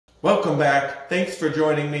Welcome back. Thanks for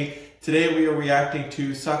joining me. Today we are reacting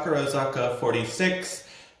to櫻坂 46.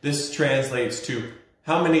 This translates to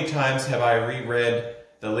how many times have I reread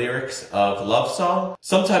the lyrics of Love Song?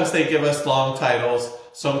 Sometimes they give us long titles,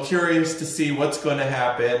 so I'm curious to see what's going to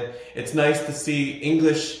happen. It's nice to see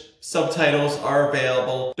English subtitles are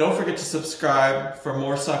available. Don't forget to subscribe for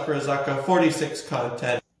more櫻坂 46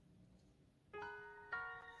 content.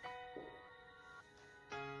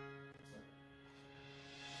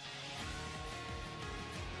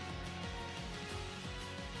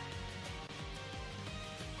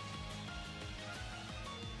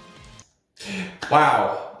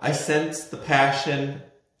 Wow, I sense the passion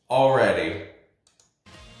already.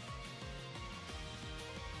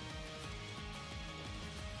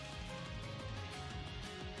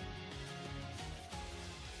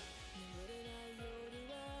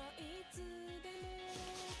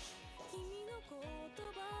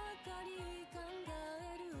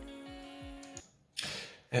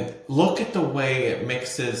 And look at the way it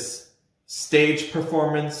mixes stage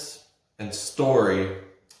performance and story.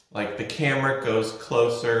 Like the camera goes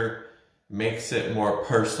closer, makes it more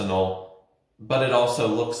personal, but it also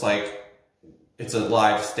looks like it's a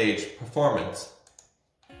live stage performance.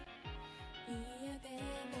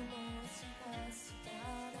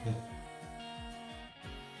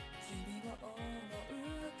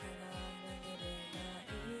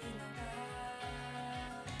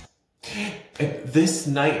 This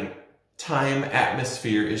nighttime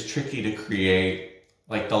atmosphere is tricky to create.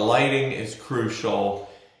 Like the lighting is crucial.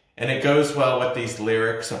 And it goes well with these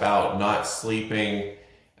lyrics about not sleeping,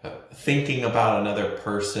 thinking about another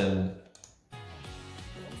person.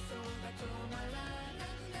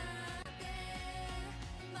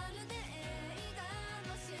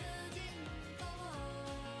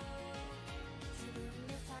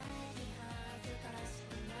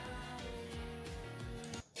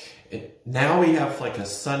 Now we have like a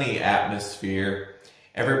sunny atmosphere.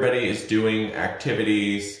 Everybody is doing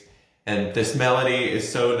activities. And this melody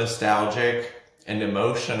is so nostalgic and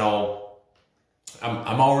emotional.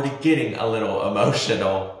 I'm already getting a little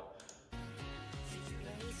emotional.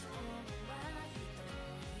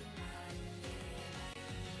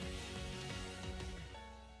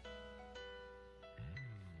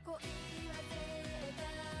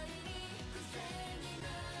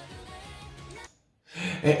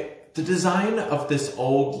 The design of this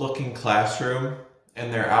old-looking classroom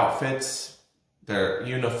and their outfits, their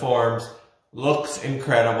uniforms, looks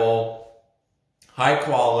incredible, high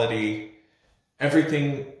quality,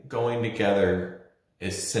 everything going together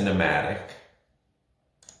is cinematic.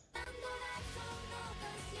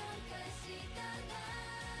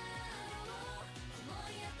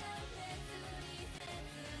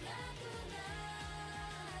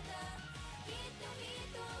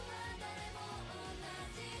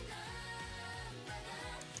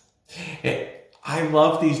 I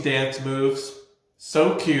love these dance moves.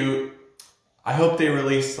 So cute. I hope they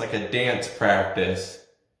release like a dance practice.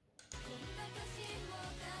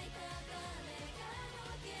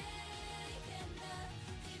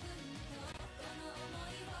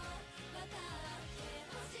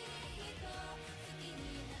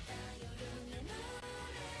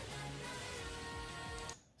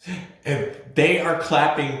 And they are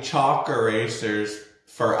clapping chalk erasers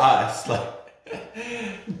for us. Like,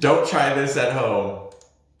 don't try this at home.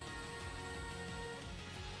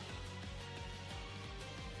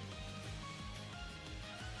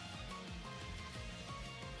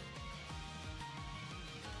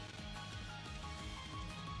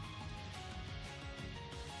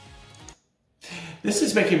 This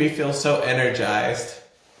is making me feel so energized.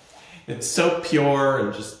 It's so pure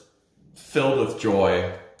and just filled with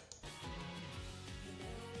joy.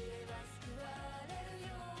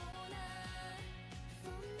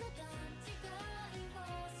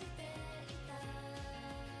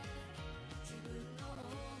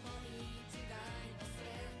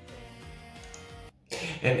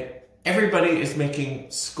 And everybody is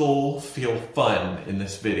making school feel fun in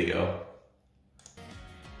this video.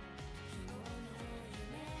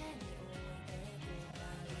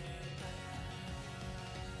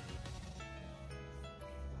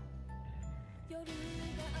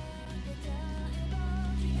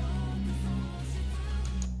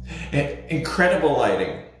 Incredible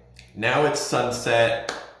lighting. Now it's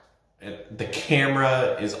sunset. The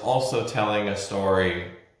camera is also telling a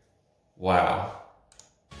story. Wow.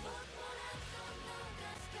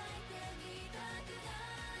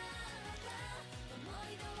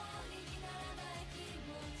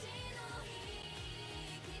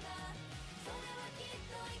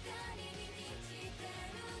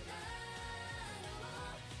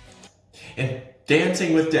 And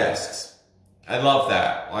dancing with desks. I love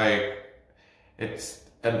that. Like, it's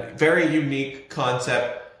a very unique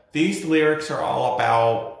concept. These lyrics are all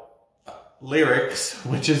about lyrics,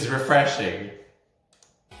 which is refreshing.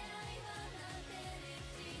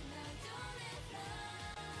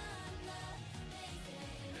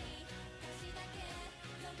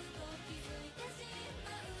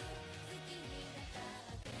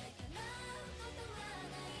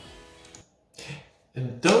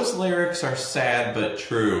 And those lyrics are sad but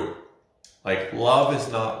true. Like, love is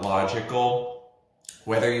not logical.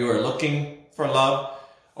 Whether you are looking for love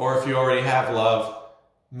or if you already have love,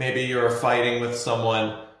 maybe you're fighting with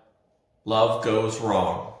someone, love goes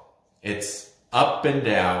wrong. It's up and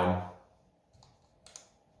down.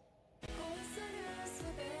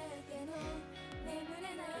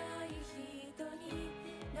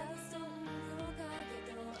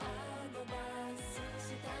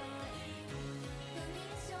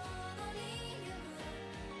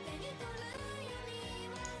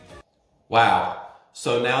 Wow,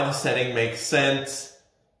 so now the setting makes sense.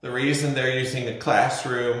 The reason they're using a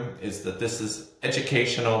classroom is that this is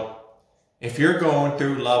educational. If you're going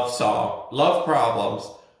through love problems,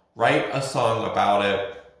 write a song about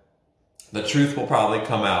it. The truth will probably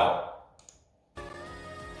come out.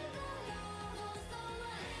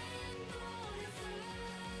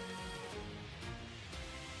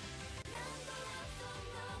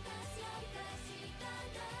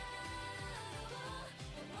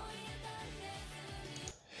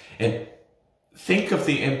 And think of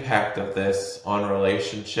the impact of this on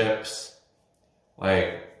relationships.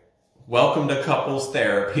 Like, welcome to couples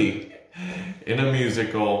therapy in a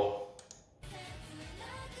musical.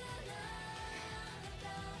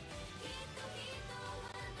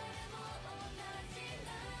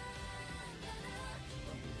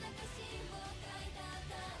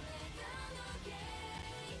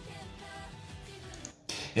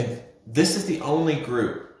 And this is the only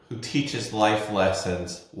group who teaches life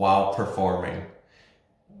lessons while performing.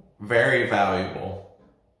 Very valuable.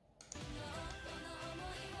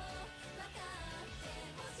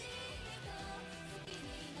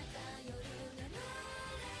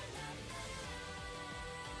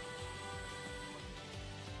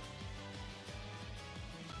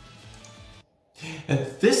 And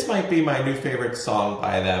this might be my new favorite song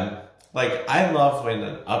by them. Like, I love when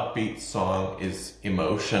an upbeat song is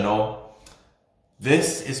emotional.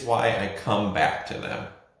 This is why I come back to them.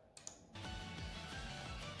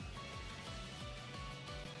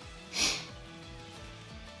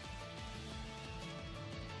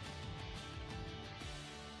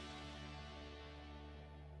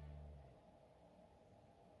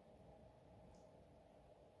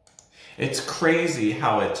 It's crazy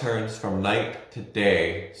how it turns from night to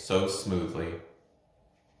day so smoothly.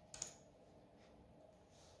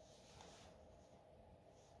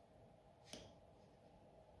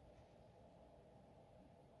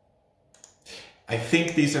 I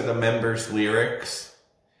think these are the members' lyrics.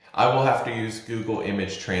 I will have to use Google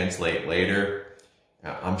Image Translate later.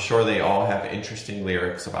 I'm sure they all have interesting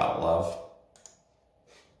lyrics about love.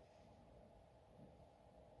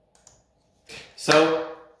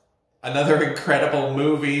 So, another incredible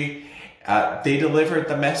movie. They delivered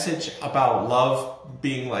the message about love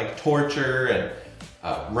being like torture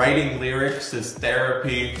and writing lyrics is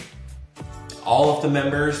therapy. All of the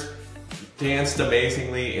members danced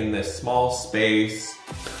amazingly in this small space.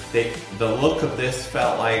 The look of this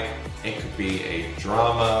felt like it could be a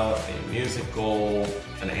drama, a musical,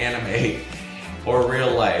 an anime, or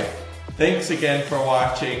real life. Thanks again for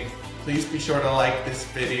watching. Please be sure to like this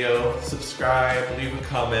video, subscribe, leave a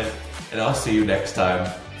comment, and I'll see you next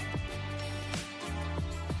time.